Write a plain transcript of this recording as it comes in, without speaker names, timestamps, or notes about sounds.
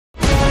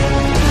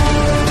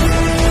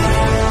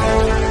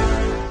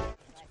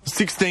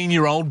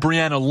16-year-old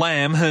Brianna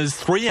Lamb has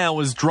 3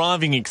 hours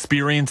driving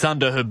experience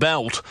under her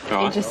belt.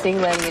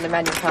 Interesting learning in a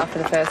manual car for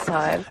the first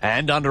time.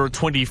 And under a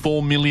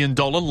 $24 million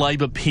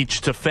Labor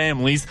pitch to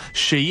families,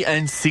 she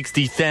and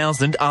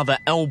 60,000 other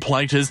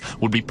L-platers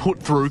would be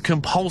put through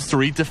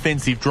compulsory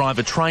defensive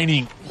driver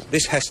training.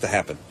 This has to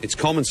happen. It's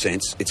common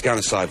sense. It's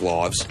going to save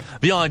lives.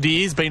 The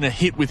idea has been a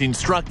hit with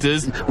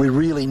instructors. We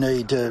really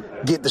need to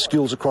get the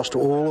skills across to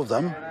all of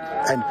them,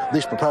 and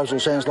this proposal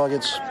sounds like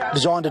it's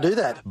designed to do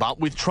that. But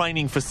with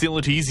training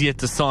facilities yet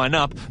to sign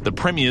up, the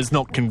Premier's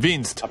not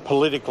convinced. A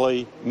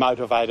politically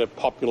motivated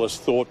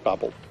populist thought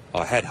bubble.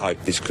 I had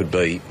hoped this could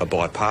be a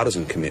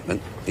bipartisan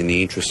commitment in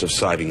the interest of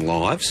saving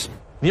lives.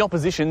 The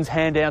opposition's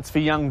handouts for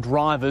young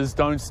drivers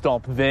don't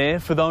stop there.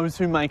 For those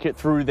who make it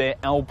through their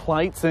L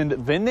plates and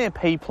then their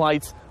P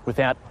plates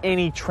without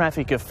any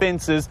traffic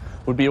offences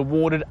would be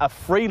awarded a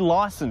free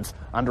licence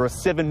under a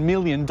 $7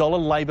 million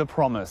Labor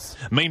promise.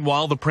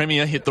 Meanwhile, the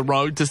Premier hit the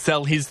road to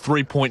sell his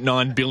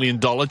 $3.9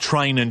 billion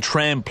train and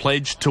tram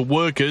pledge to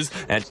workers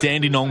at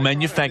Dandenong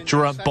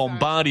manufacturer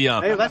Bombardier.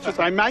 Hey, that's what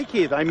they make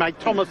here. They make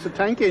Thomas the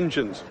Tank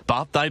engines.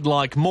 But they'd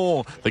like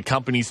more. The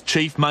company's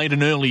chief made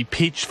an early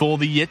pitch for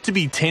the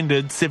yet-to-be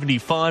tendered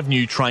 75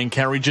 new train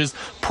carriages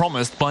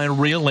promised by a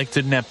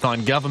re-elected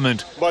Napthine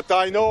government. But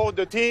I know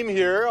the team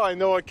here. I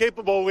know how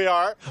capable we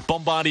are.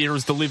 Bombardier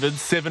has delivered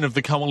 7 of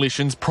the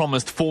coalition's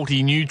promised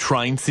 40 new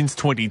trains since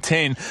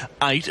 2010.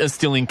 8 are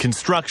still in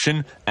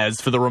construction.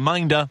 As for the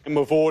remainder... And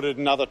we've ordered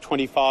another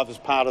 25 as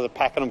part of the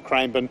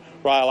Pakenham-Cranbourne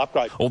rail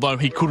upgrade. Although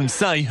he couldn't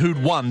say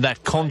who'd won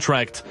that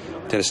contract.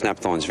 Denis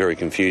Napthine's very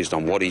confused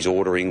on what he's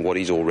ordering, what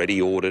he's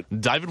already ordered.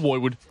 David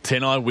Woywood,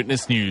 10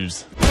 Eyewitness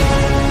News.